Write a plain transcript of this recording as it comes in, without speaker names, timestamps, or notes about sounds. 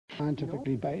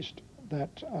Scientifically based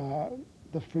that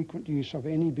the frequent use of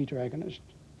any beta agonist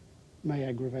may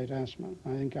aggravate asthma.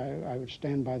 I think I would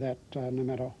stand by that no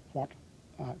matter what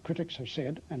critics have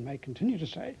said and may continue to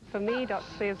say. For me, Dr.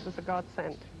 Sears was a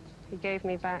godsend. He gave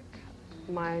me back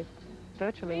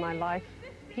virtually my life.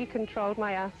 He controlled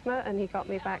my asthma and he got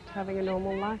me back to having a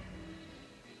normal life.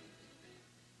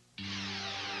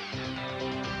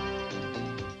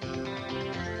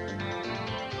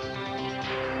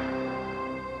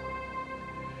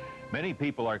 Many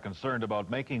people are concerned about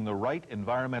making the right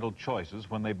environmental choices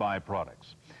when they buy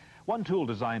products. One tool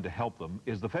designed to help them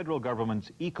is the federal government's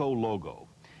Eco logo.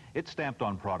 It's stamped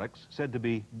on products said to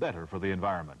be better for the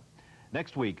environment.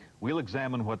 Next week, we'll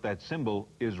examine what that symbol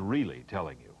is really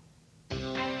telling you.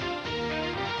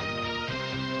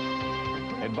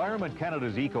 Environment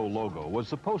Canada's Eco logo was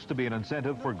supposed to be an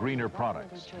incentive for greener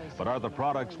products. But are the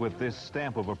products with this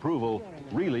stamp of approval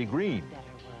really green?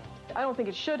 I don't think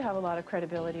it should have a lot of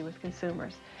credibility with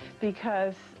consumers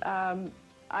because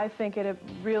I think it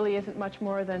really isn't much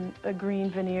more than a green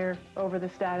veneer over the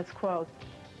status quo.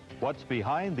 What's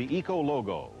behind the Eco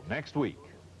logo next week?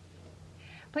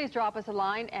 Please drop us a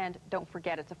line, and don't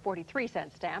forget it's a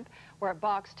 43-cent stamp. We're at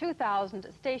Box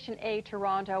 2000, Station A,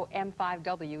 Toronto,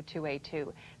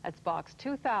 M5W2A2. That's Box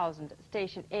 2000,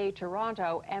 Station A,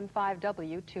 Toronto,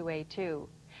 M5W2A2.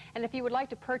 And if you would like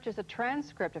to purchase a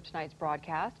transcript of tonight's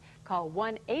broadcast, call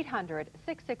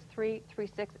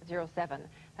 1-800-663-3607.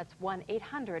 That's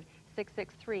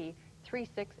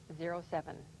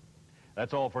 1-800-663-3607.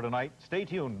 That's all for tonight. Stay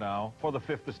tuned now for the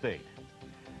Fifth Estate.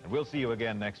 And we'll see you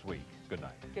again next week. Good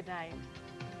night. Good night.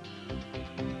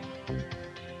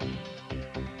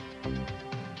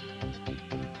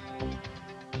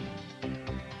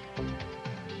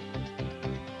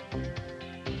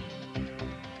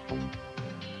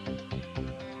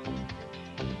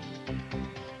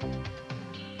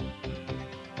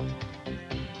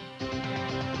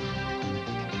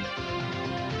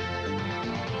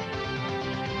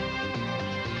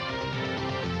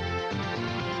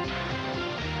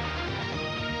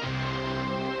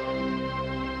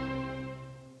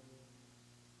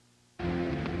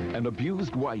 An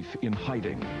abused wife in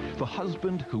hiding, the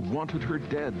husband who wanted her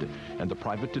dead, and the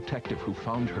private detective who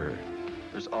found her.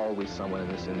 There's always someone in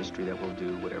this industry that will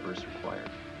do whatever is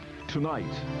required.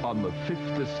 Tonight on The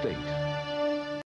Fifth Estate.